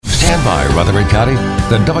Stand by, Rutherford County.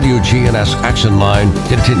 The WGNS Action Line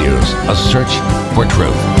continues a search for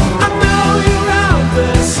truth. I know you're out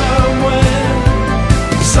there somewhere.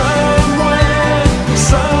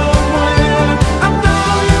 I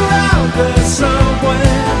know you're out there somewhere.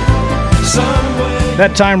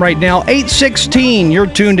 That time right now, 8:16. You're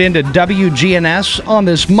tuned into WGNS on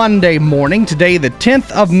this Monday morning. Today, the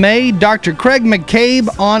 10th of May. Dr. Craig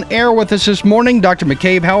McCabe on air with us this morning. Dr.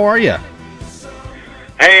 McCabe, how are you?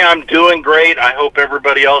 Hey, I'm doing great. I hope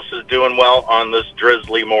everybody else is doing well on this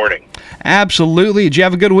drizzly morning. Absolutely. Did you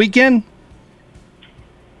have a good weekend?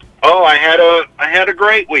 Oh, I had a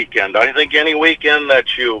great weekend. I think any weekend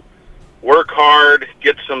that you work hard,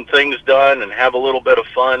 get some things done, and have a little bit of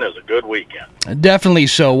fun is a good weekend. Definitely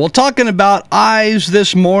so. Well, talking about eyes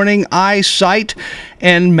this morning, eyesight,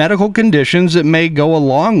 and medical conditions that may go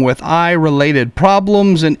along with eye-related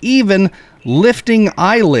problems and even lifting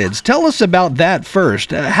eyelids. Tell us about that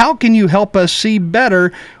first. How can you help us see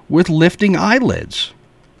better with lifting eyelids?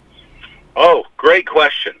 Oh, great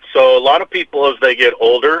question. So a lot of people, as they get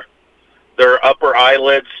older, their upper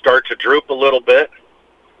eyelids start to droop a little bit.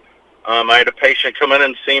 I had a patient come in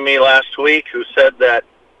and see me last week who said that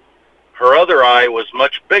her other eye was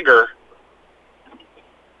much bigger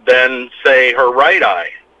than, say, her right eye.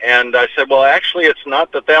 And I said, well, actually, it's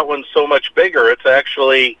not that one's so much bigger. It's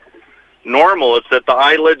actually normal. It's that the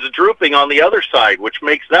eyelid's drooping on the other side, which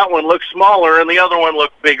makes that one look smaller and the other one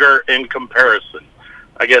look bigger in comparison.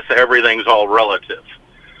 I guess everything's all relative.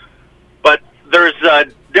 But there's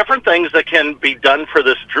different things that can be done for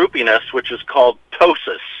this droopiness, which is called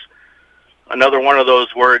ptosis. Another one of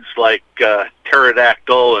those words like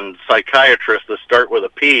pterodactyl and psychiatrist that start with a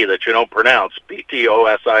P that you don't pronounce,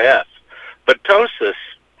 P-T-O-S-I-S. But ptosis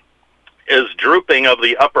is drooping of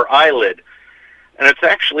the upper eyelid, and it's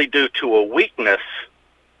actually due to a weakness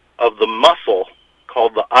of the muscle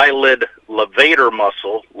called the eyelid levator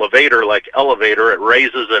muscle. Levator, like elevator, it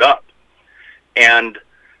raises it up. And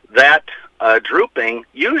that drooping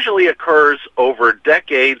usually occurs over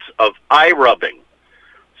decades of eye rubbing.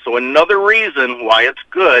 So another reason why it's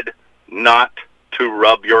good not to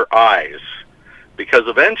rub your eyes, because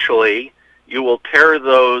eventually you will tear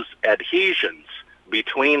those adhesions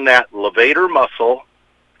between that levator muscle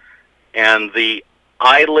and the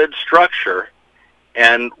eyelid structure,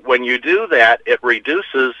 and when you do that, it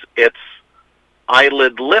reduces its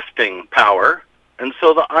eyelid lifting power, and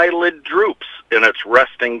so the eyelid droops in its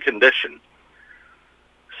resting condition.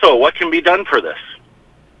 So what can be done for this?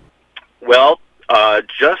 Well,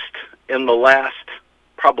 just in the last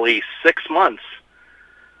probably 6 months,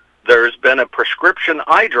 there's been a prescription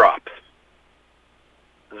eye drop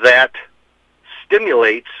that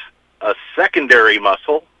stimulates a secondary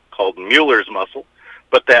muscle called Mueller's muscle,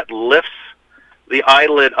 but that lifts the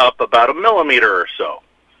eyelid up about 1 millimeter or so.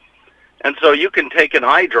 And so you can take an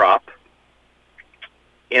eye drop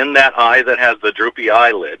in that eye that has the droopy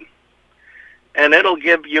eyelid, and it'll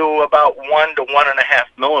give you about 1 to 1.5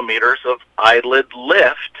 millimeters of eyelid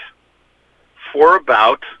lift for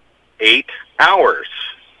about 8 hours.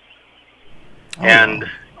 Oh. And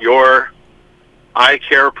your eye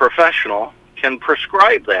care professional can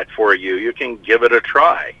prescribe that for you. You can give it a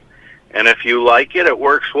try. And if you like it, it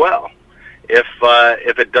works well. If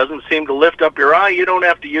it doesn't seem to lift up your eye, you don't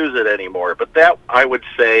have to use it anymore. But that, I would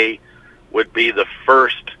say, would be the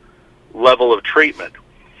first level of treatment.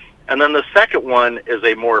 And then the second one is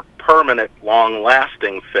a more permanent,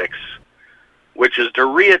 long-lasting fix, which is to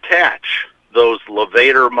reattach those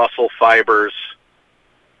levator muscle fibers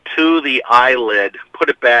to the eyelid, put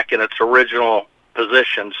it back in its original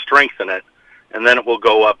position, strengthen it, and then it will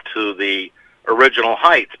go up to the original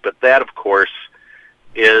height. But that, of course,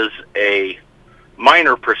 is a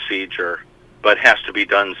minor procedure, but has to be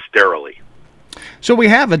done sterilely. So we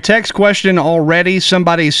have a text question already.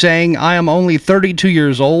 Somebody saying, I am only 32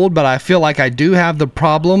 years old, but I feel like I do have the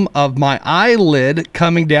problem of my eyelid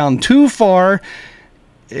coming down too far.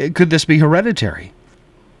 Could this be hereditary?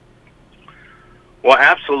 Well,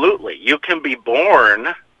 absolutely. You can be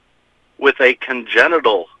born with a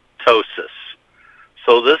congenital ptosis.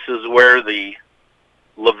 So this is where the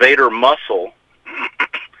levator muscle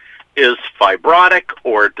is fibrotic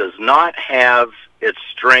or does not have its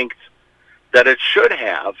strength that it should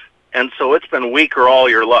have, and so it's been weaker all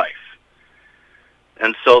your life.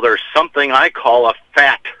 And so there's something I call a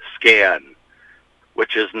FAT scan,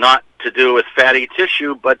 which is not to do with fatty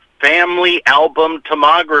tissue, but family album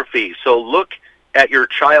tomography. So look at your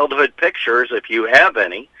childhood pictures if you have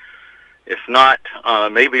any. If not,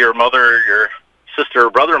 maybe your mother, your sister or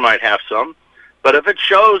brother might have some. But if it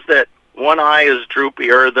shows that one eye is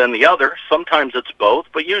droopier than the other, sometimes it's both,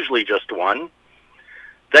 but usually just one,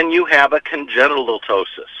 then you have a congenital ptosis.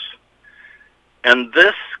 And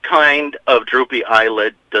this kind of droopy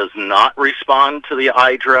eyelid does not respond to the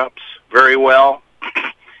eye drops very well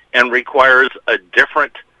and requires a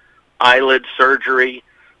different eyelid surgery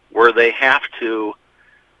where they have to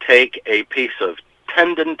take a piece of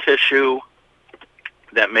tendon tissue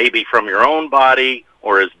that may be from your own body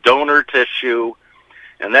or is donor tissue,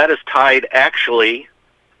 and that is tied actually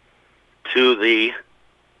to the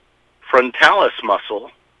frontalis muscle,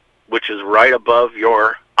 which is right above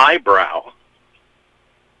your eyebrow.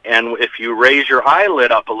 And if you raise your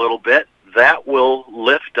eyelid up a little bit, that will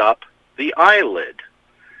lift up the eyelid.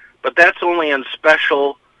 But that's only in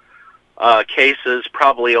special cases,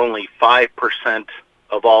 probably only 5%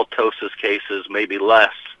 of all ptosis cases, maybe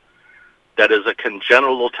less, that is a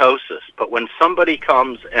congenital ptosis. But when somebody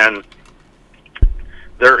comes and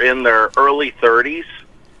they're in their early 30s,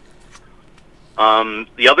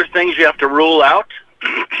 the other things you have to rule out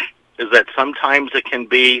is that sometimes it can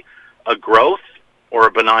be a growth or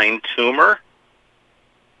a benign tumor.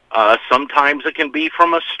 Sometimes it can be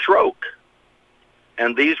from a stroke.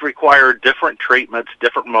 And these require different treatments,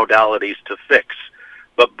 different modalities to fix.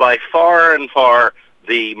 But by far and far,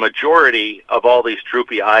 the majority of all these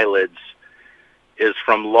droopy eyelids is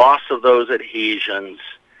from loss of those adhesions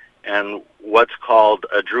and what's called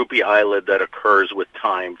a droopy eyelid that occurs with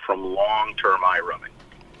time from long-term eye rubbing.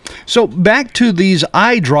 So back to these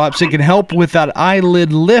eye drops that can help with that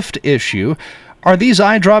eyelid lift issue. Are these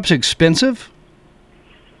eye drops expensive?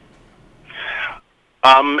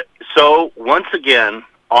 So once again,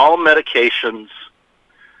 all medications,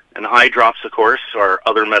 and eye drops, of course, or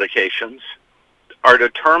other medications, are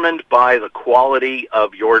determined by the quality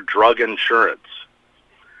of your drug insurance.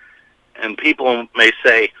 And people may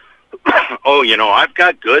say, oh, I've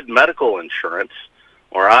got good medical insurance,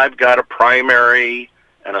 or I've got a primary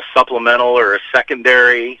and a supplemental or a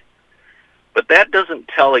secondary, but that doesn't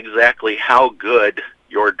tell exactly how good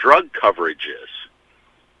your drug coverage is.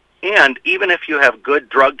 And even if you have good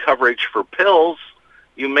drug coverage for pills,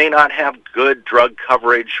 you may not have good drug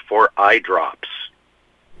coverage for eye drops.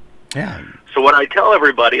 Yeah. So what I tell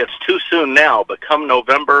everybody, it's too soon now, but come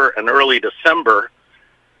November and early December,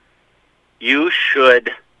 you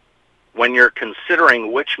should, when you're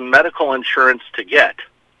considering which medical insurance to get,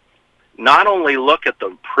 not only look at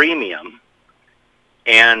the premium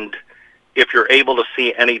and if you're able to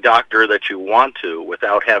see any doctor that you want to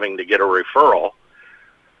without having to get a referral,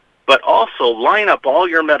 but also line up all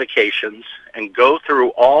your medications and go through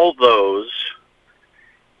all those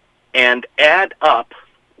and add up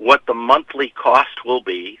what the monthly cost will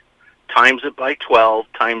be, times it by 12,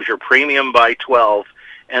 times your premium by 12,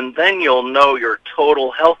 and then you'll know your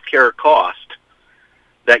total health care cost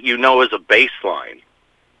that you know is a baseline.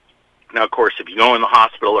 Now, of course, if you go in the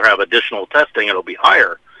hospital or have additional testing, it'll be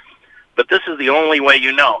higher. But this is the only way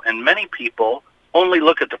you know. And many people only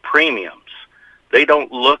look at the premiums. They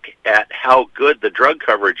don't look at how good the drug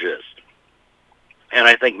coverage is. And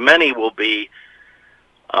I think many will be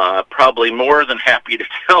probably more than happy to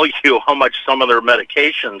tell you how much some of their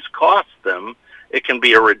medications cost them. It can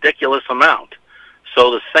be a ridiculous amount.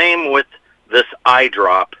 So the same with this eye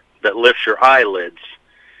drop that lifts your eyelids.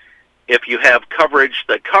 If you have coverage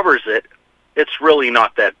that covers it, it's really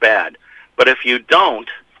not that bad. But if you don't,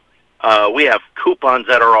 we have coupons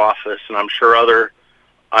at our office, and I'm sure other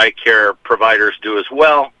eye care providers do as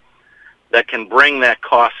well, that can bring that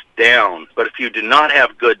cost down. But if you do not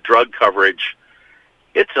have good drug coverage,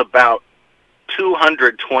 it's about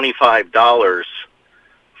 $225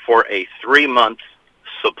 for a 3-month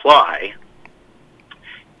supply.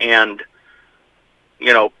 And,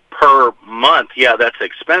 per month, yeah, that's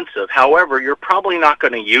expensive. However, you're probably not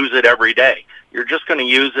going to use it every day. You're just going to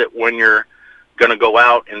use it when you're going to go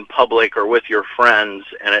out in public or with your friends,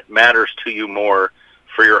 and it matters to you more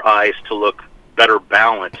for your eyes to look better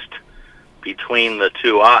balanced between the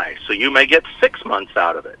two eyes. So you may get 6 months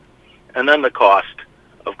out of it. And then the cost,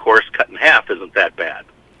 of course, cut in half isn't that bad.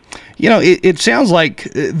 It sounds like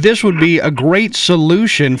this would be a great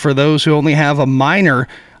solution for those who only have a minor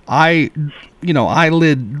eyelid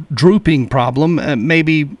drooping problem,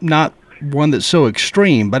 maybe not one that's so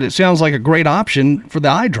extreme, but it sounds like a great option for the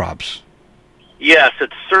eye drops. Yes,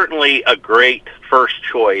 it's certainly a great first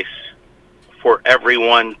choice for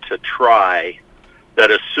everyone to try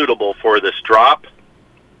that is suitable for this drop.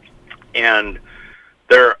 And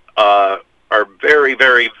there are very,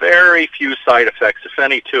 very, very few side effects, if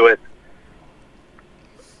any, to it.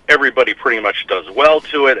 Everybody pretty much does well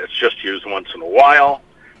to it. It's just used once in a while.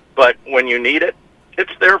 But when you need it,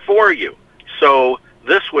 it's there for you. So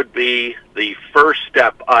this would be the first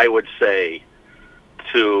step, I would say,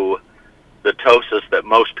 to the ptosis that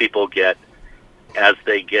most people get as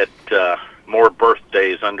they get more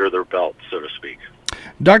birthdays under their belt, so to speak.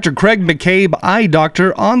 Dr. Craig McCabe, eye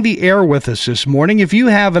doctor, on the air with us this morning. If you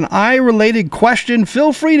have an eye-related question,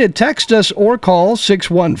 feel free to text us or call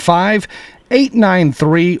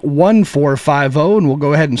 615-893-1450, and we'll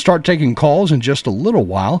go ahead and start taking calls in just a little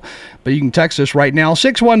while. But you can text us right now,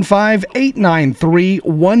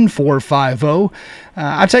 615-893-1450.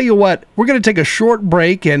 I tell you what, we're going to take a short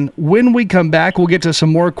break, and when we come back, we'll get to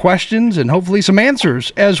some more questions and hopefully some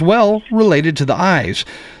answers as well related to the eyes.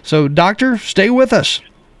 So, Doctor, stay with us.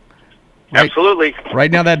 Absolutely. Right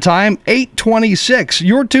now, that time, 8:26.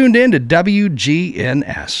 You're tuned in to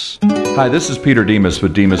WGNS. Hi, this is Peter Demas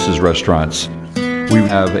with Demas's Restaurants. We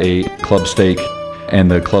have a club steak, and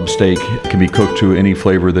the club steak can be cooked to any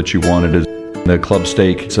flavor that you want. The club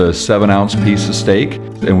steak, it's a 7-ounce piece of steak,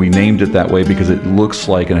 and we named it that way because it looks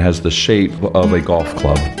like and has the shape of a golf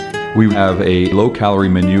club. We have a low-calorie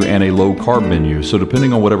menu and a low-carb menu, so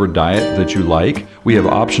depending on whatever diet that you like, we have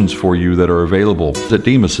options for you that are available at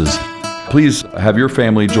Demas's. Please have your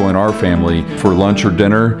family join our family for lunch or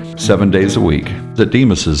dinner 7 days a week at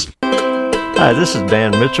Demas's. Hi, this is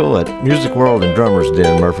Dan Mitchell at Music World and Drummers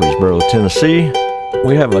Den, Murfreesboro, Tennessee.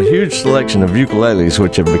 We have a huge selection of ukuleles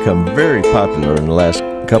which have become very popular in the last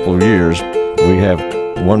couple of years. We have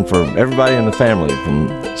one for everybody in the family, from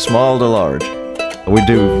small to large. We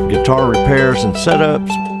do guitar repairs and setups,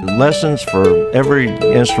 lessons for every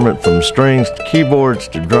instrument from strings to keyboards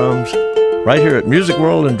to drums. Right here at Music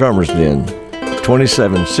World and Drummers Den,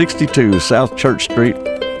 2762 South Church Street,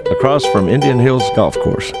 across from Indian Hills Golf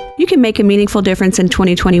Course. You can make a meaningful difference in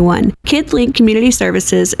 2021. KidLink Community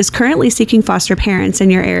Services is currently seeking foster parents in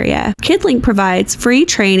your area. KidLink provides free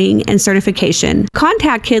training and certification.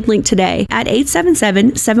 Contact KidLink today at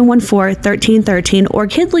 877-714-1313 or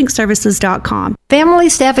kidlinkservices.com. Family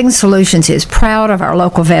Staffing Solutions is proud of our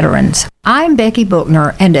local veterans. I'm Becky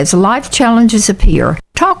Bookner, and as life challenges appear,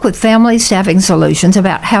 talk with Family Staffing Solutions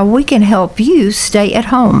about how we can help you stay at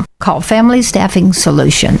home. Call Family Staffing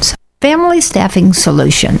Solutions. Family Staffing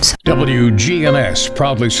Solutions. WGNS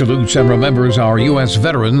proudly salutes and remembers our U.S.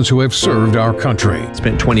 veterans who have served our country.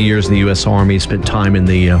 Spent 20 years in the U.S. Army, spent time in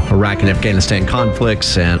the Iraq and Afghanistan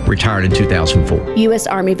conflicts, and retired in 2004. U.S.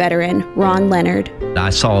 Army veteran Ron Leonard. I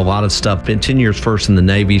saw a lot of stuff. Been 10 years first in the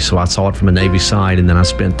Navy, so I saw it from a Navy side, and then I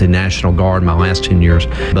spent the National Guard my last 10 years.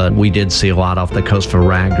 But we did see a lot off the coast of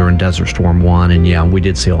Iraq during Desert Storm 1, and yeah, we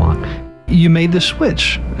did see a lot. You made the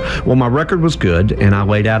switch. Well, my record was good, and I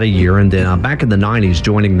laid out a year, and then back in the 90s,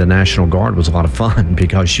 joining the National Guard was a lot of fun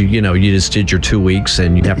because you just did your 2 weeks,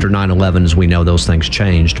 and after 9/11, as we know, those things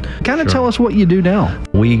changed. Kind of tell us what you do now.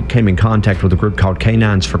 We came in contact with a group called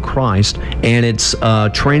Canines for Christ, and it's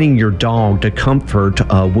training your dog to comfort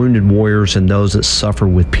wounded warriors and those that suffer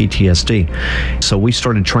with PTSD. So we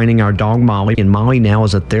started training our dog Molly, and Molly now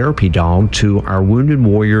is a therapy dog to our wounded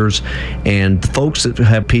warriors and folks that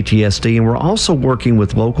have PTSD. And we're also working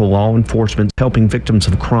with local law enforcement, helping victims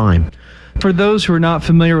of crime. For those who are not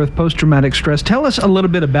familiar with post-traumatic stress, tell us a little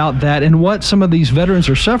bit about that and what some of these veterans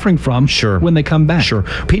are suffering from when they come back. Sure.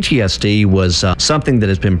 PTSD was something that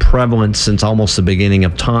has been prevalent since almost the beginning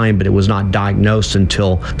of time, but it was not diagnosed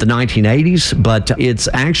until the 1980s. But it's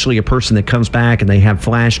actually a person that comes back and they have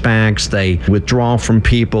flashbacks, they withdraw from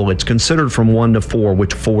people. It's considered from 1 to 4,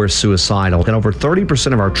 which 4 is suicidal. And over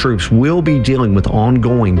 30% of our troops will be dealing with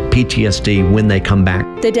ongoing PTSD when they come back.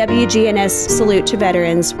 The WGNS salute to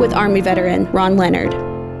veterans with Army veteran Ron Leonard.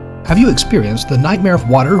 Have you experienced the nightmare of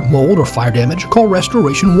water, mold, or fire damage? Call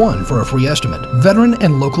Restoration One for a free estimate. Veteran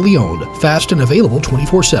and locally owned, fast and available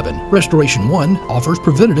 24/7. Restoration One offers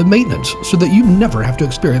preventative maintenance so that you never have to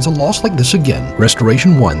experience a loss like this again.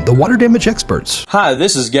 Restoration One, the water damage experts. Hi,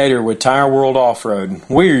 this is Gator with Tire World Off-Road.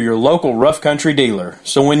 We are your local rough country dealer.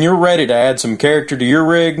 So when you're ready to add some character to your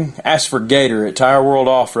rig, ask for Gator at Tire World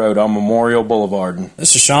Off-Road on Memorial Boulevard.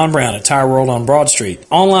 This is Sean Brown at Tire World on Broad Street.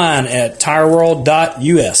 Online at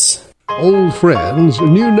tireworld.us. Old friends,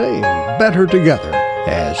 new name, better together,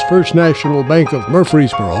 as First National Bank of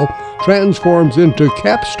Murfreesboro transforms into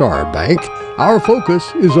Capstar Bank. Our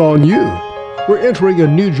focus is on you. We're entering a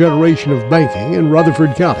new generation of banking in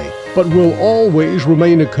Rutherford County, but will always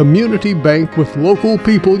remain a community bank with local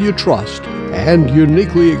people you trust and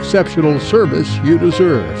uniquely exceptional service you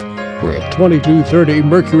deserve. We're at 2230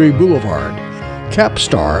 Mercury Boulevard.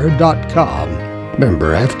 Capstar.com.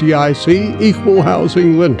 Member FDIC, Equal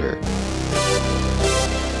Housing Lender.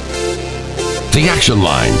 The Action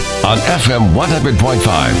Line on FM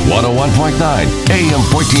 100.5, 101.9, AM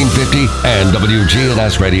 1450, and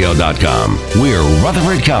WGNSradio.com. We're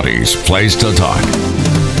Rutherford County's place to talk.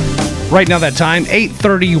 Right now that time,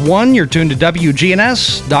 8:31, you're tuned to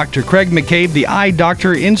WGNS. Dr. Craig McCabe, the eye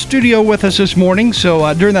doctor, in studio with us this morning.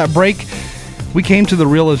 So during that break, we came to the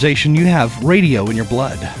realization you have radio in your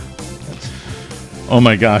blood. Oh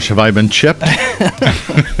my gosh, have I been chipped?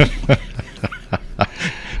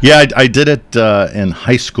 Yeah, I did it in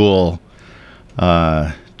high school,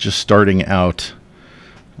 just starting out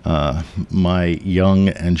my young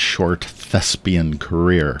and short thespian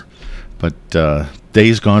career. But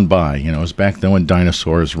days gone by, it was back then when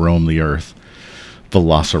dinosaurs roamed the earth,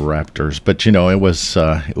 velociraptors. But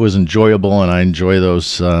it was enjoyable, and I enjoy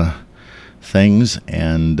those things,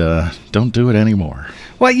 and don't do it anymore.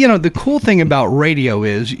 Well, the cool thing about radio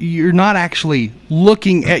is you're not actually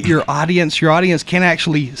looking at your audience. Your audience can't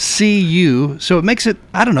actually see you, so it makes it,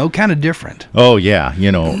 kind of different. Oh, yeah.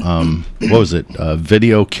 What was it?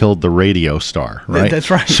 Video killed the radio star, right?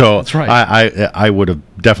 That's right. So that's right. I would have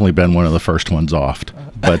definitely been one of the first ones off,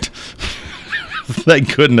 but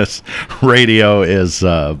thank goodness radio is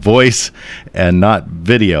voice and not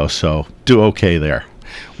video, so do okay there.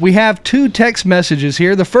 We have 2 text messages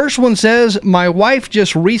here. The first one says, my wife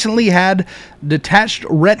just recently had detached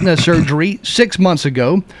retina surgery 6 months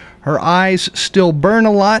ago. Her eyes still burn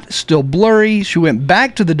a lot, still blurry. She went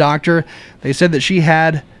back to the doctor. They said that she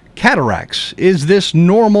had cataracts. Is this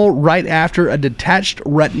normal right after a detached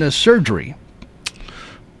retina surgery?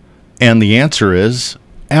 And the answer is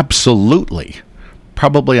absolutely.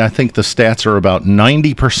 Probably, I think the stats are about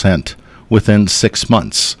 90% within 6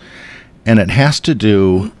 months. And it has to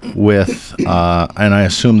do with, and I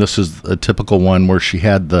assume this is a typical one where she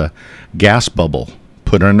had the gas bubble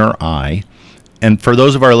put in her eye. And for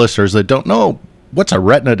those of our listeners that don't know, what's a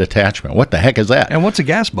retina detachment? What the heck is that? And what's a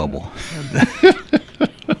gas bubble?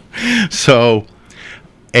 So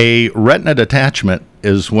a retina detachment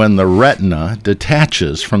is when the retina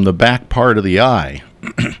detaches from the back part of the eye.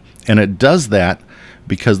 And it does that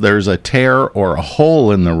because there's a tear or a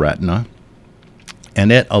hole in the retina, and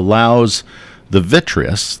it allows the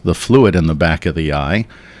vitreous, the fluid in the back of the eye,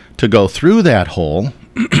 to go through that hole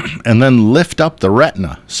and then lift up the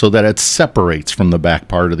retina so that it separates from the back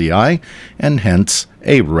part of the eye, and hence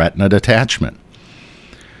a retina detachment.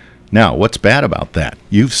 Now, what's bad about that?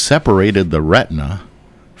 You've separated the retina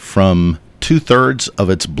from 2/3 of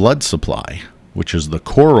its blood supply, which is the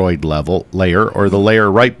choroid layer, or the layer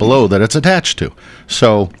right below that it's attached to.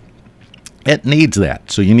 So it needs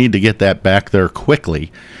that. So you need to get that back there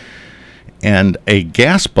quickly. And a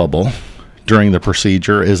gas bubble during the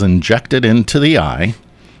procedure is injected into the eye,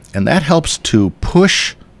 and that helps to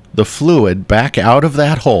push the fluid back out of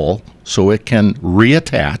that hole so it can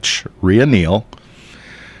reattach, reanneal.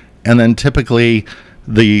 And then typically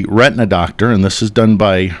the retina doctor, and this is done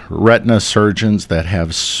by retina surgeons that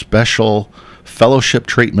have special fellowship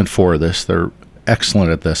treatment for this, they're excellent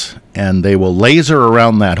at this, and they will laser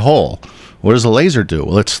around that hole. What does a laser do?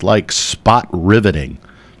 Well, it's like spot riveting,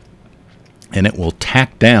 and it will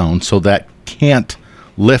tack down so that can't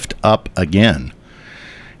lift up again.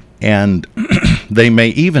 And they may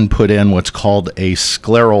even put in what's called a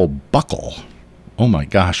scleral buckle. Oh my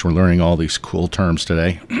gosh, we're learning all these cool terms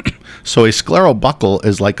today. So a scleral buckle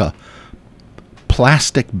is like a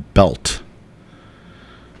plastic belt,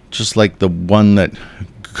 just like the one that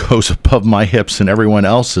goes above my hips and everyone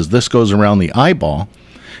else's. This goes around the eyeball.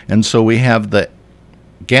 And so we have the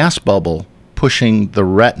gas bubble pushing the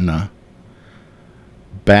retina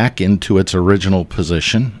back into its original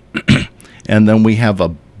position. And then we have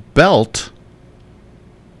a belt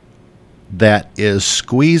that is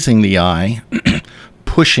squeezing the eye,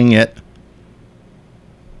 pushing it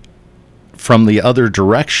from the other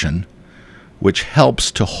direction, which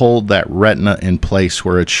helps to hold that retina in place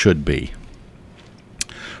where it should be.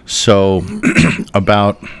 So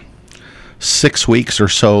about 6 weeks or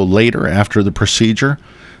so later after the procedure,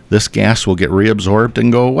 this gas will get reabsorbed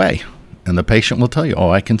and go away. And the patient will tell you, oh,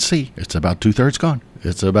 I can see it's about 2/3 gone.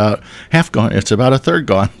 It's about half gone. It's about 1/3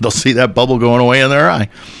 gone. They'll see that bubble going away in their eye.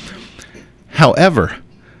 However,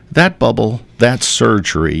 that bubble, that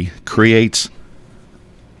surgery creates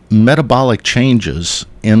metabolic changes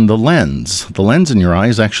in the lens. The lens in your eye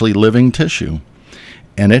is actually living tissue,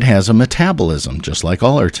 and it has a metabolism just like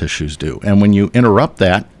all our tissues do. And when you interrupt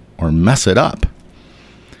that or mess it up,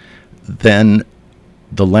 then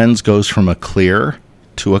the lens goes from a clear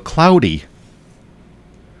to a cloudy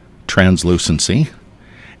translucency,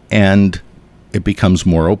 and it becomes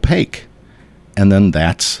more opaque. And then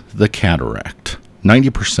that's the cataract,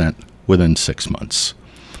 90% within 6 months.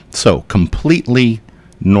 So completely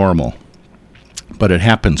normal. But it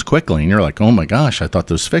happens quickly, and you're like, oh my gosh, I thought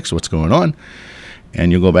this was fixed. What's going on?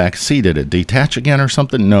 And you go back, see, did it detach again or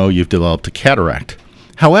something? No, you've developed a cataract.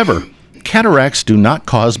 However, cataracts do not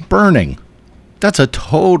cause burning. That's a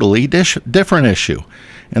totally different issue.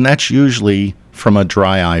 And that's usually from a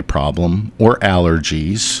dry eye problem or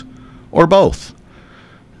allergies or both.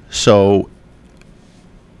 So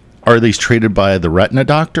are these treated by the retina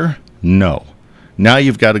doctor? No. Now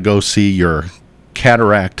you've got to go see your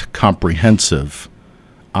cataract comprehensive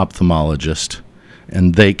ophthalmologist,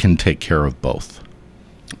 and they can take care of both.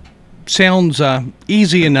 Sounds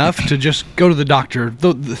easy enough to just go to the doctor.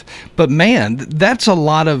 But man, that's a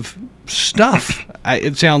lot of stuff,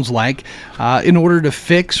 it sounds like, in order to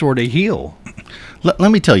fix or to heal.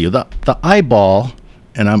 Let me tell you, the eyeball,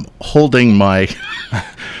 and I'm holding my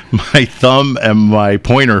my thumb and my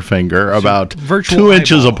pointer finger about 2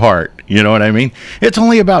 inches apart. You know what I mean? It's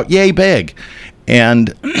only about yay big.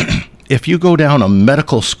 And if you go down a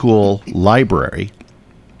medical school library,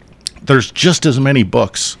 there's just as many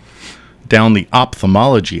books down the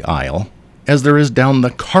ophthalmology aisle as there is down the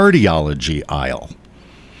cardiology aisle.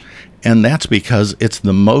 And that's because it's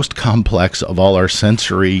the most complex of all our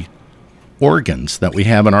sensory organs that we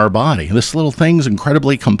have in our body. This little thing's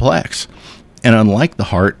incredibly complex. And unlike the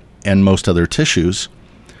heart and most other tissues,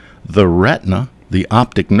 the retina, the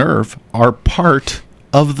optic nerve, are part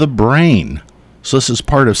of the brain. So this is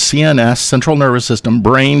part of CNS, central nervous system,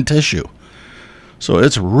 brain tissue. So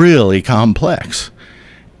it's really complex.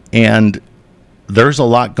 And there's a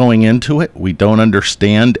lot going into it. We don't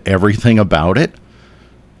understand everything about it.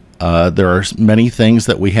 There are many things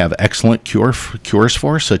that we have excellent cures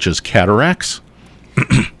for, such as cataracts.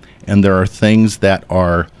 And there are things that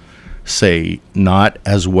are, say, not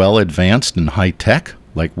as well advanced and high tech,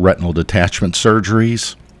 like retinal detachment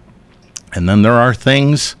surgeries. And then there are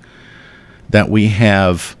things that we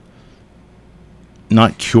have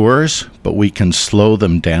not cures, but we can slow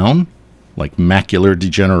them down, like macular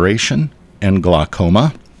degeneration and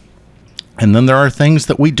glaucoma. And then there are things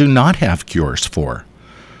that we do not have cures for,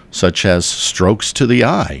 such as strokes to the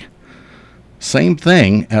eye. Same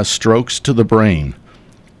thing as strokes to the brain.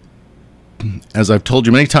 As I've told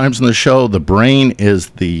you many times in the show, the brain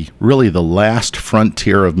is really the last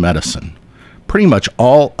frontier of medicine. Pretty much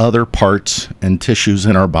all other parts and tissues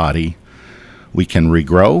in our body we can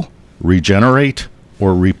regrow, regenerate,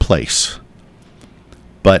 or replace.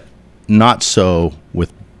 But not so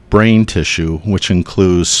with brain tissue, which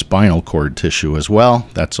includes spinal cord tissue as well.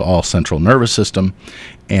 That's all central nervous system.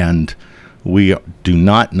 And we do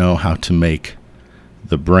not know how to make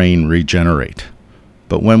the brain regenerate.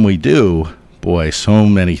 But when we do, boy, so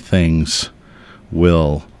many things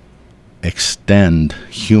will extend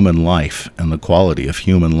human life and the quality of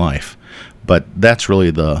human life. But that's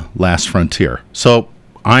really the last frontier. So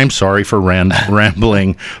I'm sorry for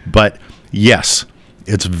rambling, but yes,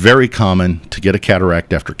 it's very common to get a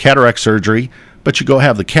cataract after cataract surgery, but you go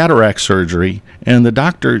have the cataract surgery, and the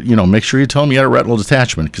doctor, make sure you tell him you had a retinal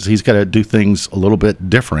detachment, because he's got to do things a little bit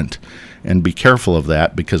different, and be careful of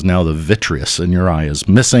that, because now the vitreous in your eye is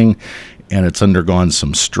missing, and it's undergone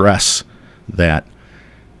some stress that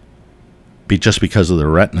just because of the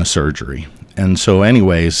retina surgery. And so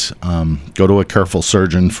anyways, go to a careful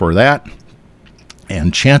surgeon for that,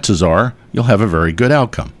 and chances are you'll have a very good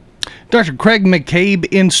outcome. Dr. Craig McCabe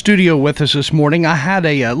in studio with us this morning. I had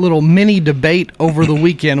a little mini debate over the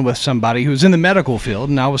weekend with somebody who's in the medical field,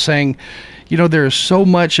 and I was saying, there's so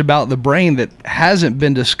much about the brain that hasn't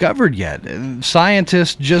been discovered yet.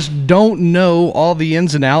 Scientists just don't know all the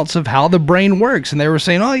ins and outs of how the brain works. And they were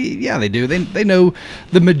saying, oh, yeah, they do. They know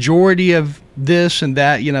the majority of this and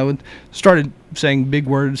that, started saying big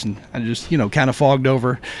words, and I just, kind of fogged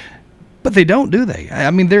over. But they don't, do they?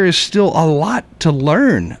 I mean, there is still a lot to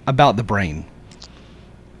learn about the brain.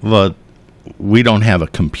 Well, we don't have a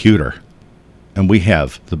computer, and we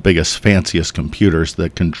have the biggest, fanciest computers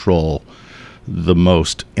that control the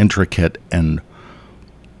most intricate and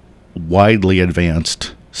widely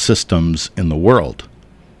advanced systems in the world.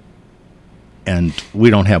 And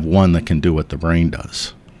we don't have one that can do what the brain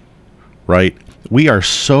does, right? We are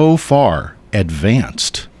so far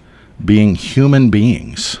advanced being human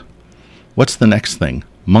beings. What's the next thing?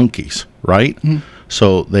 Monkeys, right? Mm-hmm.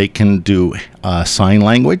 So they can do sign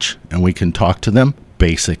language, and we can talk to them,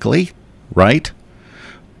 basically, right?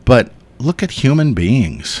 But look at human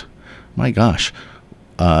beings. My gosh,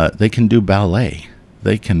 they can do ballet.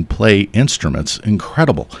 They can play instruments,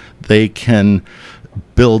 incredible. They can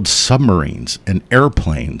build submarines and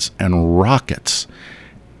airplanes and rockets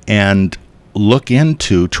and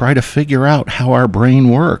try to figure out how our brain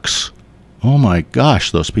works. Oh my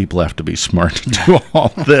gosh, those people have to be smart to do all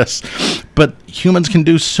this. But humans can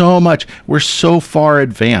do so much. We're so far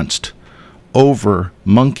advanced over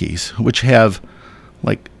monkeys, which have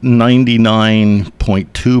like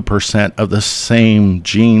 99.2% of the same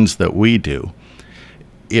genes that we do.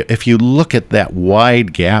 If you look at that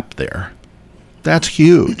wide gap there, that's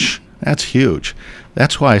huge. That's huge.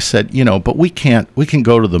 That's why I said, but we can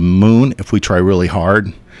go to the moon if we try really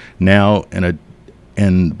hard now, and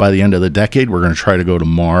by the end of the decade, we're going to try to go to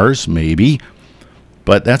Mars, maybe.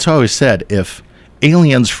 But that's how I always said, if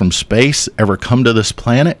aliens from space ever come to this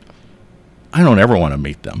planet, I don't ever want to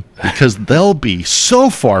meet them because they'll be so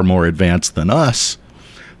far more advanced than us.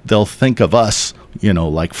 They'll think of us,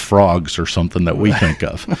 like frogs or something that we think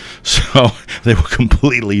of. So they will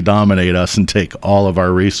completely dominate us and take all of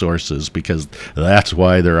our resources because that's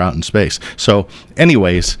why they're out in space. So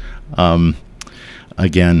anyways,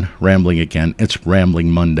 again, rambling again. It's Rambling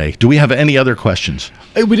Monday. Do we have any other questions?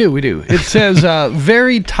 We do. It says,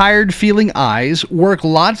 very tired feeling eyes, work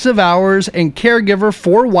lots of hours, and caregiver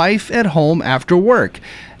for wife at home after work.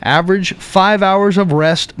 Average 5 hours of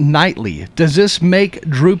rest nightly. Does this make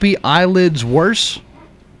droopy eyelids worse?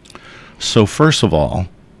 So first of all,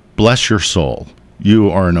 bless your soul. You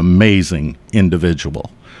are an amazing individual.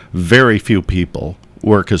 Very few people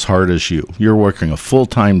work as hard as you. You're working a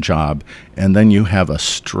full-time job, and then you have a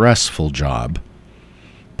stressful job,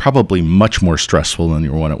 probably much more stressful than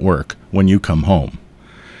your one at work, when you come home.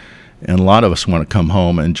 And a lot of us want to come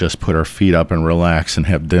home and just put our feet up and relax and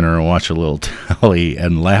have dinner and watch a little telly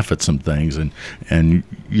and laugh at some things. And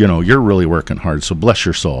you're really working hard, so bless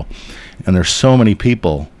your soul. And there's so many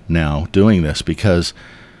people now doing this because,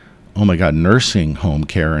 oh my God, nursing home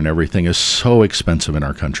care and everything is so expensive in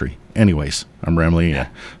our country. Anyways, I'm rambling again.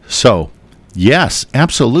 So, yes,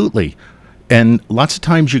 absolutely. And lots of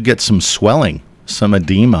times you get some swelling, some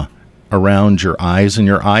edema around your eyes and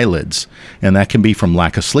your eyelids. And that can be from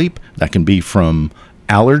lack of sleep. That can be from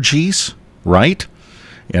allergies, right?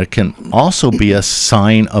 It can also be a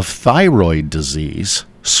sign of thyroid disease,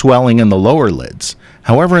 swelling in the lower lids.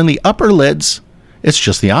 However, in the upper lids, it's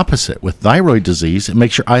just the opposite. With thyroid disease, it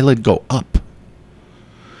makes your eyelid go up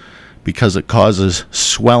because it causes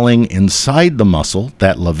swelling inside the muscle,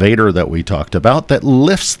 that levator that we talked about, that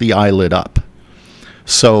lifts the eyelid up.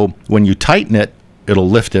 So when you tighten it, it'll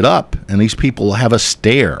lift it up, and these people will have a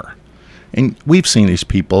stare. And we've seen these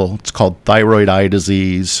people. It's called thyroid eye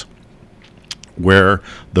disease, where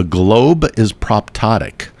the globe is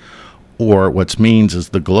proptotic, or what means is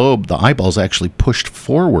the eyeball's actually pushed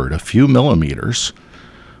forward a few millimeters,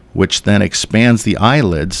 which then expands the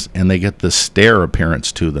eyelids, and they get the stare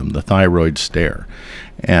appearance to them, the thyroid stare.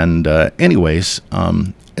 And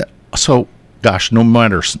so gosh, no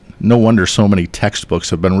wonder so many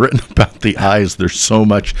textbooks have been written about the eyes. There's so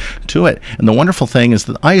much to it. And the wonderful thing is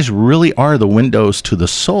that the eyes really are the windows to the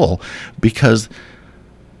soul, because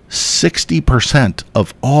 60%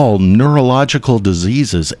 of all neurological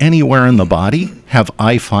diseases anywhere in the body have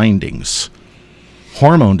eye findings.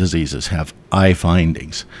 Hormone diseases have eye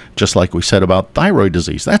findings, just like we said about thyroid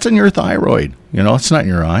disease. That's in your thyroid. It's not in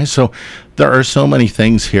your eyes. So there are so many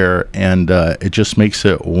things here, and it just makes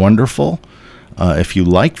it wonderful. If you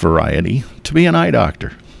like variety, to be an eye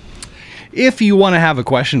doctor. If you want to have a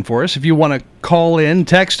question for us, if you want to call in,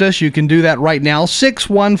 text us, you can do that right now.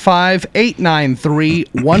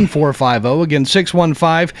 615-893-1450. Again,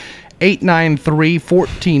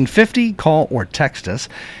 615-893-1450. Call or text us.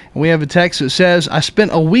 And we have a text that says, I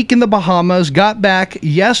spent a week in the Bahamas, got back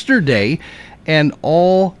yesterday, and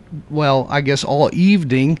all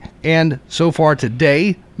evening, and so far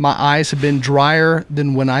today, my eyes have been drier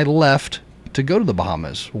than when I left to go to the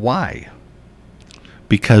Bahamas. Why?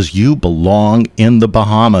 Because you belong in the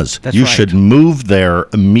Bahamas. That's you right. should move there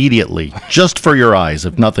immediately, just for your eyes,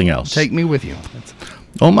 if nothing else. Take me with you.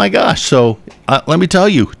 Oh my gosh. So let me tell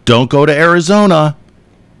you, don't go to Arizona,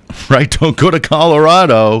 right? Don't go to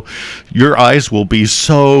Colorado. Your eyes will be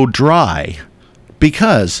so dry.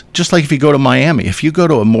 Because just like if you go to Miami, if you go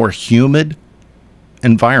to a more humid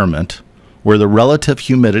environment where the relative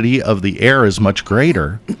humidity of the air is much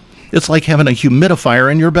greater, it's like having a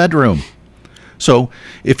humidifier in your bedroom. So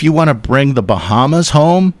if you want to bring the Bahamas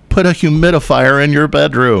home, put a humidifier in your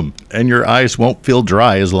bedroom, and your eyes won't feel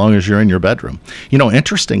dry as long as you're in your bedroom.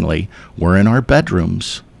 Interestingly, we're in our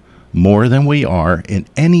bedrooms more than we are in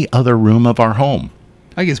any other room of our home.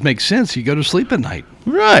 I guess it makes sense. You go to sleep at night.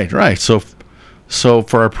 Right. So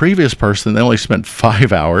for our previous person, they only spent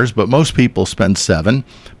 5 hours, but most people spend 7.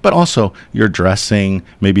 But also, you're dressing.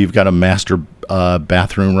 Maybe you've got a master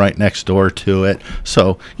bathroom right next door to it.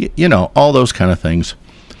 So, all those kind of things.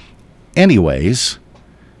 Anyways,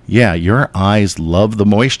 yeah, your eyes love the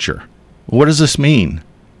moisture. What does this mean?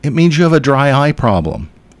 It means you have a dry eye problem.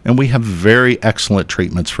 And we have very excellent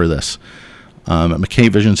treatments for this. At McKay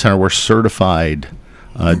Vision Center, we're certified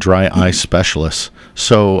dry eye specialists.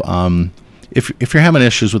 So if you're having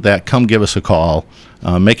issues with that, come give us a call,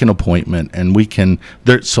 make an appointment, and we can.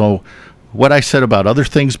 So what I said about other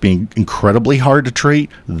things being incredibly hard to treat,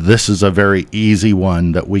 this is a very easy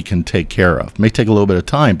one that we can take care of. It may take a little bit of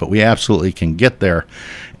time, but we absolutely can get there,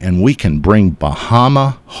 and we can bring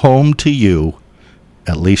Bahama home to you,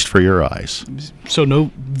 at least for your eyes. So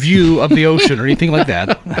no view of the ocean or anything like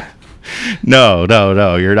that. No.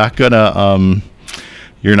 You're not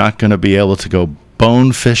gonna be able to go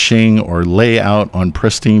bone fishing or lay out on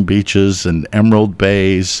pristine beaches and emerald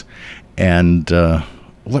bays and.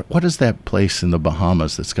 What is that place in the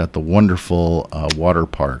Bahamas that's got the wonderful water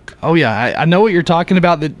park? Oh, yeah. I know what you're talking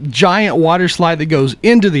about. The giant water slide that goes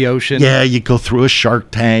into the ocean. Yeah, you go through a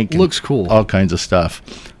shark tank. Looks cool. All kinds of stuff.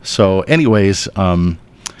 So anyways.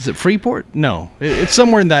 Is it Freeport? No. It's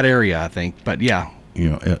somewhere in that area, I think. But yeah.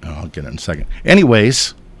 I'll get it in a second.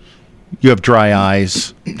 Anyways, you have dry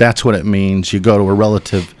eyes. That's what it means. You go to a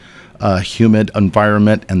relative humid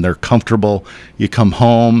environment and they're comfortable. You come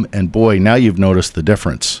home and boy, now you've noticed the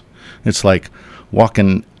difference. It's like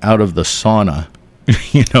walking out of the sauna,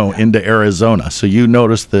 into Arizona. So you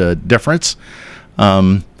notice the difference.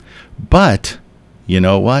 But you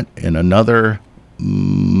know what? In another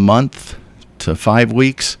month to 5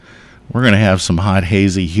 weeks, we're going to have some hot,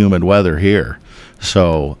 hazy, humid weather here.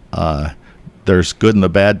 So there's good and the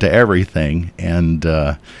bad to everything. And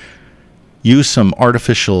use some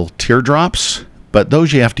artificial teardrops, but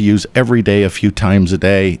those you have to use every day, a few times a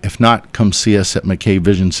day. If not, come see us at McKay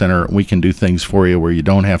Vision Center. We can do things for you where you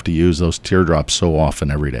don't have to use those teardrops so often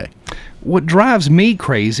every day. What drives me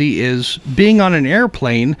crazy is being on an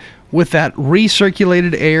airplane with that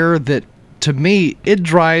recirculated air that, to me, it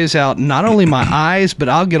dries out not only my eyes, but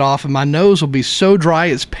I'll get off and my nose will be so dry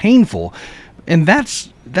it's painful. And that's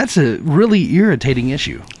a really irritating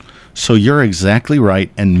issue. So you're exactly right,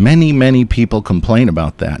 and many, many people complain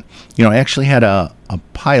about that. I actually had a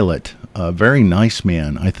pilot, a very nice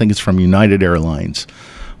man, I think it's from United Airlines,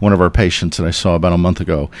 one of our patients that I saw about a month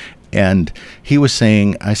ago, and he was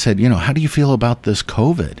saying, I said, how do you feel about this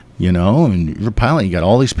COVID? And you're a pilot, you got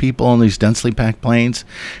all these people on these densely packed planes.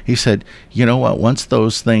 He said, you know what, once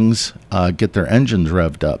those things get their engines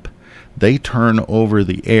revved up, they turn over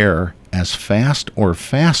the air as fast or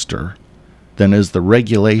faster than is the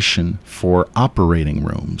regulation for operating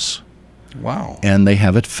rooms. Wow. And they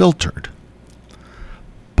have it filtered.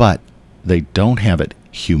 But they don't have it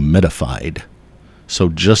humidified. So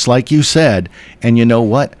just like you said, and you know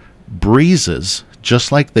what? Breezes,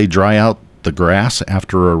 just like they dry out the grass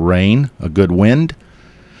after a rain, a good wind,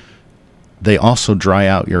 they also dry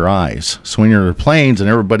out your eyes. So when you're in planes and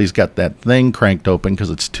everybody's got that thing cranked open because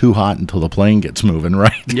it's too hot until the plane gets moving,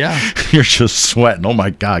 right? Yeah. You're just sweating. Oh, my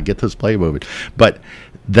God, get this plane moving. But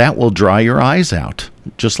that will dry your eyes out,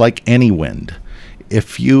 just like any wind.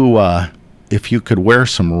 If you could wear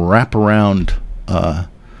some wraparound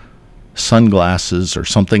sunglasses or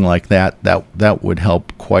something like that, that would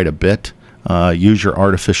help quite a bit. Use your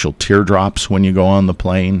artificial teardrops when you go on the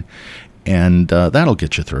plane. And that'll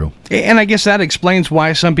get you through. And I guess that explains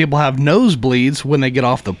why some people have nosebleeds when they get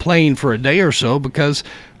off the plane for a day or so, because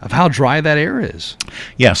of how dry that air is.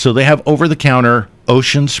 Yeah, so they have over-the-counter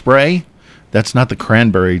ocean spray. That's not the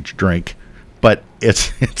cranberry drink, but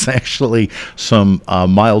it's actually some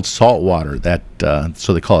mild salt water.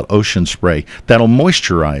 So they call it ocean spray. That'll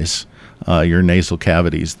moisturize your nasal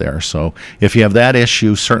cavities there. So if you have that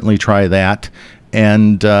issue, certainly try that.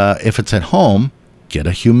 And if it's at home, get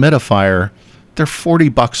a humidifier. They're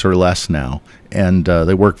 $40 or less now, and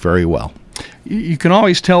they work very well. You can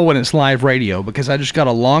always tell when it's live radio because I just got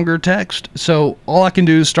a longer text, so all I can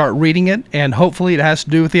do is start reading it, and hopefully it has to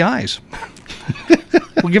do with the eyes.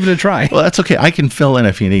 We'll give it a try. Well, that's okay. I can fill in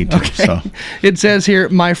if you need to. Okay. So. It says here,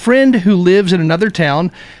 my friend who lives in another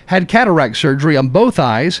town had cataract surgery on both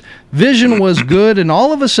eyes. Vision was good, and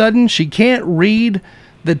all of a sudden she can't read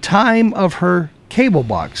the time of her cable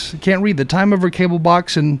box. Can't read the time of her cable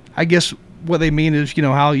box, and I guess what they mean is,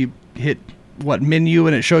 how you hit what menu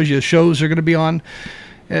and it shows you the shows they're going to be on.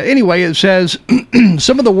 Anyway, it says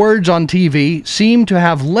some of the words on TV seem to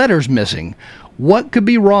have letters missing. What could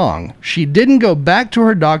be wrong? She didn't go back to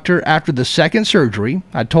her doctor after the second surgery.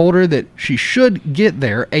 I told her that she should get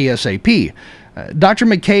there ASAP. Dr.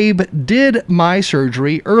 McCabe did my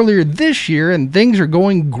surgery earlier this year, and things are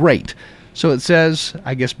going great. So it says,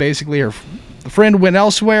 I guess basically the friend went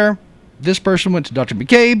elsewhere. This person went to Dr.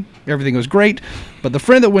 McCabe. Everything was great. But the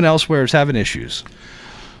friend that went elsewhere is having issues.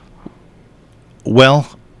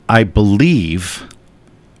 Well, I believe,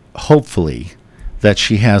 hopefully, that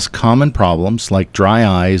she has common problems like dry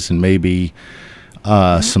eyes and maybe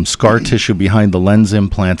some scar tissue behind the lens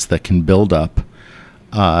implants that can build up,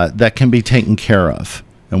 that can be taken care of.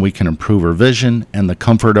 And we can improve her vision and the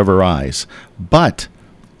comfort of her eyes. But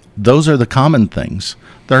those are the common things.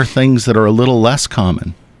 There are things that are a little less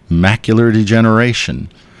common. Macular degeneration,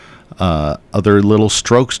 other little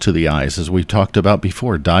strokes to the eyes, as we talked about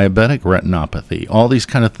before, diabetic retinopathy, all these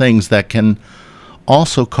kind of things that can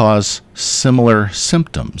also cause similar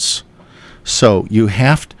symptoms. So you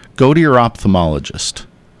have to go to your ophthalmologist.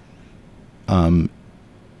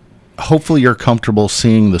 Hopefully you're comfortable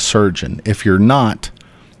seeing the surgeon. If you're not,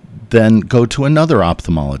 then go to another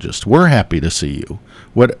ophthalmologist. We're happy to see you.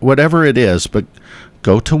 Whatever it is, but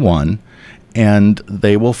go to one, and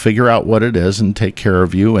they will figure out what it is and take care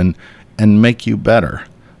of you and make you better.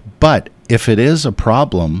 But if it is a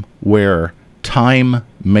problem where time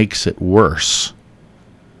makes it worse,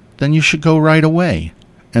 then you should go right away.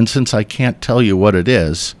 And since I can't tell you what it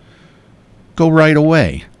is, go right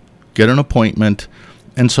away. Get an appointment.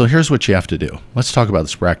 And so here's what you have to do. Let's talk about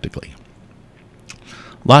this practically.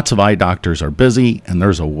 Lots of eye doctors are busy, and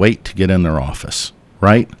there's a wait to get in their office,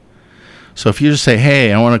 right? So if you just say,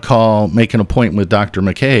 hey, I want to make an appointment with Dr.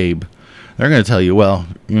 McCabe, they're going to tell you, well,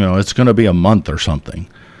 it's going to be a month or something.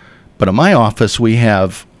 But at my office, we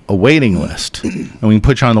have a waiting list, and we can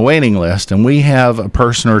put you on the waiting list, and we have a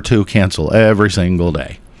person or two cancel every single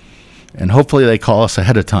day. And hopefully they call us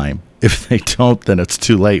ahead of time. If they don't, then it's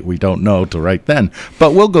too late. We don't know till right then.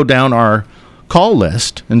 But we'll go down our call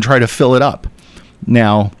list and try to fill it up.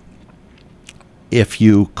 Now, if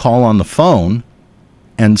you call on the phone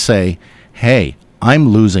and say, hey, I'm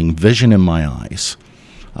losing vision in my eyes.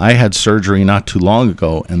 I had surgery not too long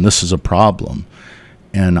ago, and this is a problem,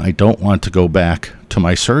 and I don't want to go back to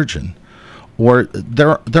my surgeon. Or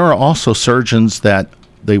there are also surgeons that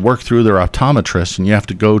they work through their optometrist, and you have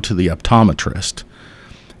to go to the optometrist.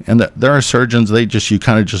 And there are surgeons, you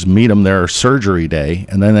kind of just meet them their surgery day,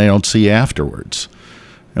 and then they don't see you afterwards.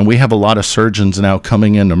 And we have a lot of surgeons now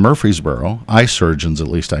coming into Murfreesboro, eye surgeons at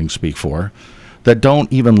least I can speak for, that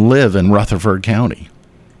don't even live in Rutherford County.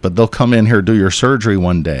 But they'll come in here, do your surgery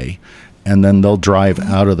one day, and then they'll drive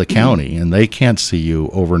out of the county, and they can't see you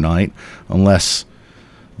overnight unless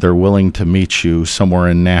they're willing to meet you somewhere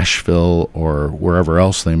in Nashville or wherever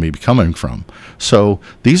else they may be coming from. So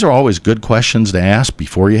these are always good questions to ask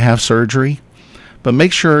before you have surgery, but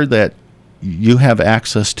make sure that you have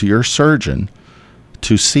access to your surgeon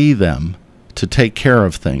to see them, to take care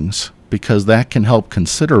of things, because that can help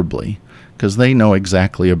considerably, because they know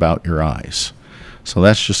exactly about your eyes. So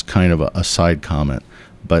that's just kind of a side comment.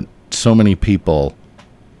 But so many people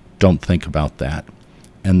don't think about that.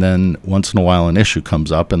 And then once in a while an issue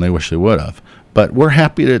comes up and they wish they would have. But we're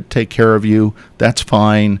happy to take care of you. That's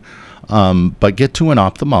fine. But get to an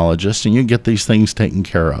ophthalmologist and you get these things taken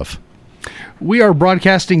care of. We are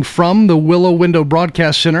broadcasting from the Willow Window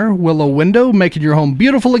Broadcast Center. Willow Window, making your home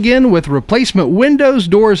beautiful again with replacement windows,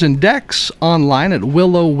 doors, and decks. Online at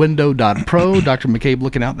willowwindow.pro. Dr. McCabe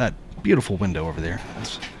looking out that beautiful window over there.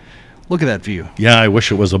 Look at that view. Yeah, I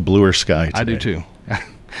wish it was a bluer sky today. I do too.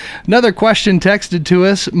 Another question texted to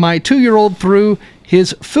us. My 2-year-old threw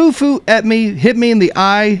his foo-foo at me, hit me in the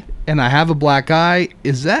eye, and I have a black eye.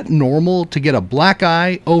 Is that normal to get a black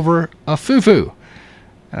eye over a foo-foo?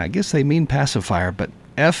 And I guess they mean pacifier, but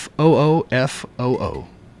F-O-O-F-O-O.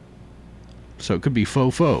 So it could be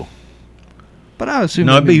faux. But I assume...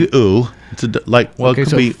 No, it'd be ooh. It's it could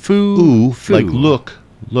so be foo, ooh, foo. like look,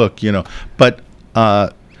 But,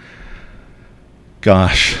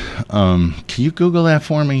 gosh, can you Google that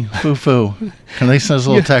for me? Foo-foo. Can they send us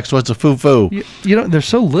a little text? What's a foo-foo? There's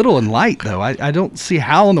so little in light, though. I don't see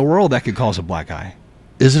how in the world that could cause a black eye.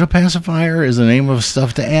 Is it a pacifier? Is it the name of a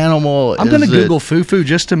stuffed animal? I'm going to Google foo-foo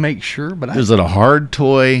just to make sure. But is it a hard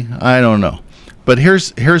toy? I don't know. But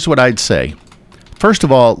here's what I'd say. First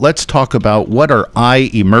of all, let's talk about what are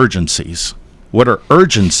eye emergencies, what are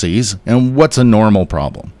urgencies, and what's a normal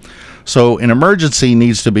problem. So an emergency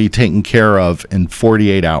needs to be taken care of in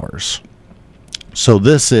 48 hours. So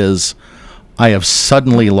this is, I have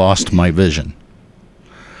suddenly lost my vision.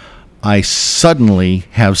 I suddenly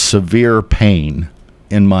have severe pain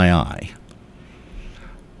in my eye.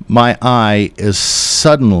 My eye is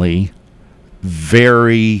suddenly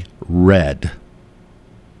very red.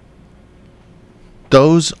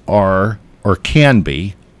 Those are, or can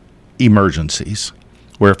be, emergencies,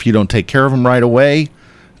 where if you don't take care of them right away,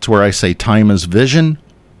 it's where I say time is vision.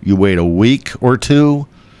 You wait a week or two,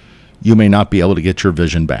 you may not be able to get your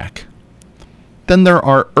vision back. Then there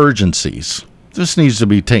are urgencies. This needs to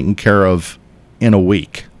be taken care of in a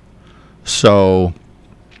week. So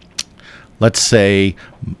let's say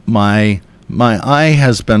my My eye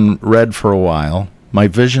has been red for a while. My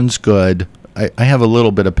vision's good. I have a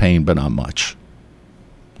little bit of pain, but not much.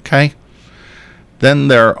 Okay? Then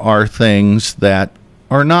there are things that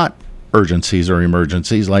are not urgencies or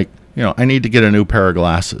emergencies, like, I need to get a new pair of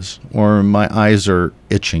glasses, or my eyes are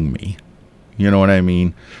itching me. You know what I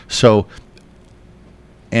mean? So,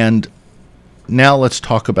 and now let's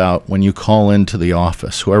talk about when you call into the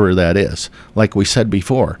office, whoever that is. Like we said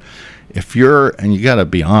before, and you got to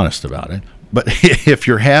be honest about it, but if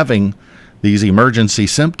you're having these emergency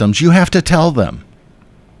symptoms, you have to tell them.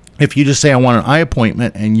 If you just say, I want an eye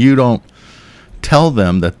appointment, and you don't tell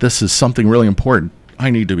them that this is something really important, I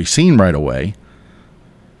need to be seen right away,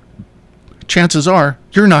 chances are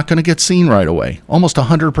you're not going to get seen right away. Almost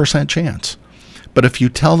 100% chance. But if you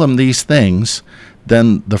tell them these things,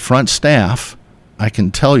 then the front staff, I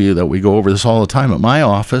can tell you that we go over this all the time at my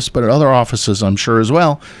office, but at other offices I'm sure as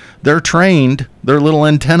well, they're trained, their little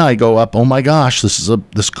antennae go up, oh my gosh,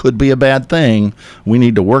 this could be a bad thing. We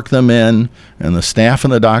need to work them in, and the staff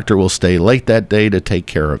and the doctor will stay late that day to take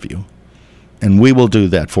care of you. And we will do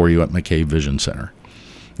that for you at McCabe Vision Center.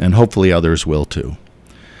 And hopefully others will too.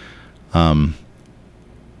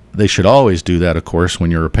 They should always do that, of course,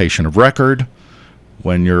 when you're a patient of record.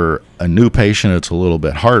 When you're a new patient, it's a little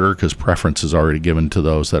bit harder because preference is already given to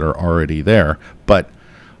those that are already there. But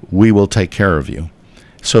we will take care of you.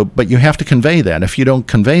 But you have to convey that. If you don't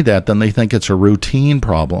convey that, then they think it's a routine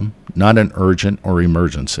problem, not an urgent or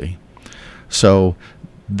emergency. So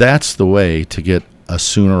that's the way to get a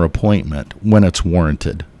sooner appointment when it's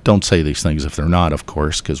warranted. Don't say these things if they're not, of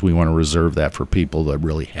course, because we want to reserve that for people that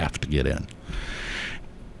really have to get in.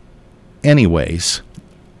 Anyways,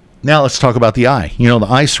 now let's talk about the eye. The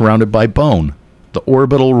eye is surrounded by bone, the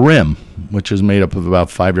orbital rim, which is made up of about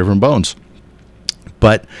 5 different bones.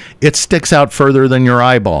 But it sticks out further than your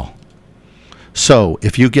eyeball. So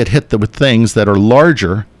if you get hit with things that are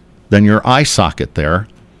larger than your eye socket there,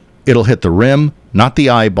 it'll hit the rim, not the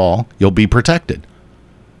eyeball. You'll be protected.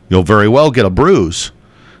 You'll very well get a bruise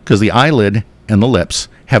because the eyelid and the lips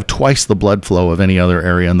have twice the blood flow of any other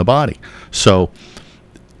area in the body. So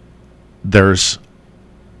there's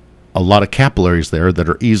a lot of capillaries there that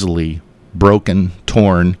are easily broken,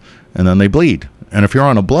 torn, and then they bleed. And if you're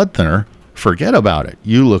on a blood thinner, forget about it.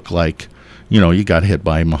 You look like, you got hit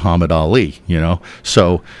by Muhammad Ali,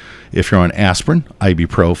 So if you're on aspirin,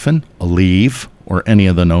 ibuprofen, Aleve, or any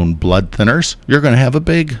of the known blood thinners, you're going to have a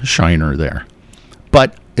big shiner there.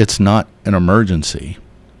 But it's not an emergency.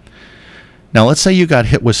 Now, let's say you got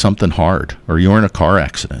hit with something hard, or you were in a car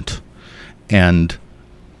accident, and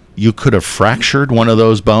you could have fractured one of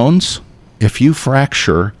those bones. If you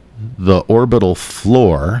fracture the orbital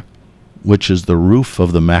floor, which is the roof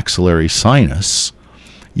of the maxillary sinus,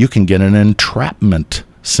 you can get an entrapment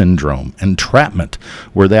syndrome. Entrapment,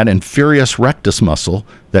 where that inferior rectus muscle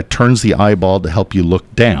that turns the eyeball to help you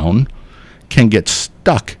look down can get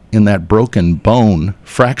stuck in that broken bone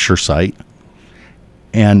fracture site,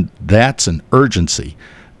 and that's an urgency.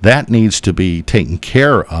 That needs to be taken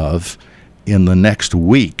care of in the next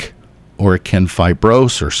week, or it can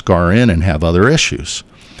fibrose or scar in and have other issues.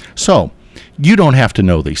 So, you don't have to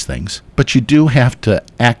know these things, but you do have to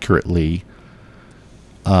accurately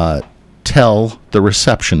tell the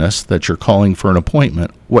receptionist that you're calling for an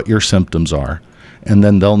appointment what your symptoms are, and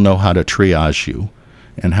then they'll know how to triage you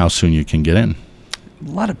and how soon you can get in. A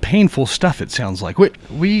lot of painful stuff, it sounds like.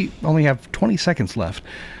 We only have 20 seconds left,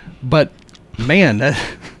 but man,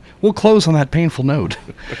 we'll close on that painful note.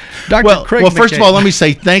 Dr. Craig McCabe. First of all, let me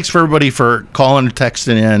say thanks for everybody for calling and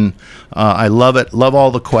texting in. I love it. Love all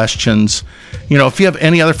the questions. If you have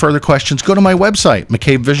any other further questions, go to my website,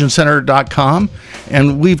 McCabeVisionCenter.com,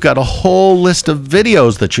 and we've got a whole list of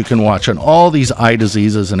videos that you can watch on all these eye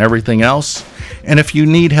diseases and everything else. And if you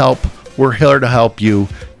need help, we're here to help you.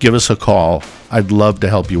 Give us a call. I'd love to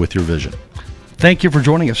help you with your vision. Thank you for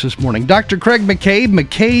joining us this morning. Dr. Craig McCabe,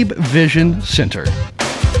 McCabe Vision Center.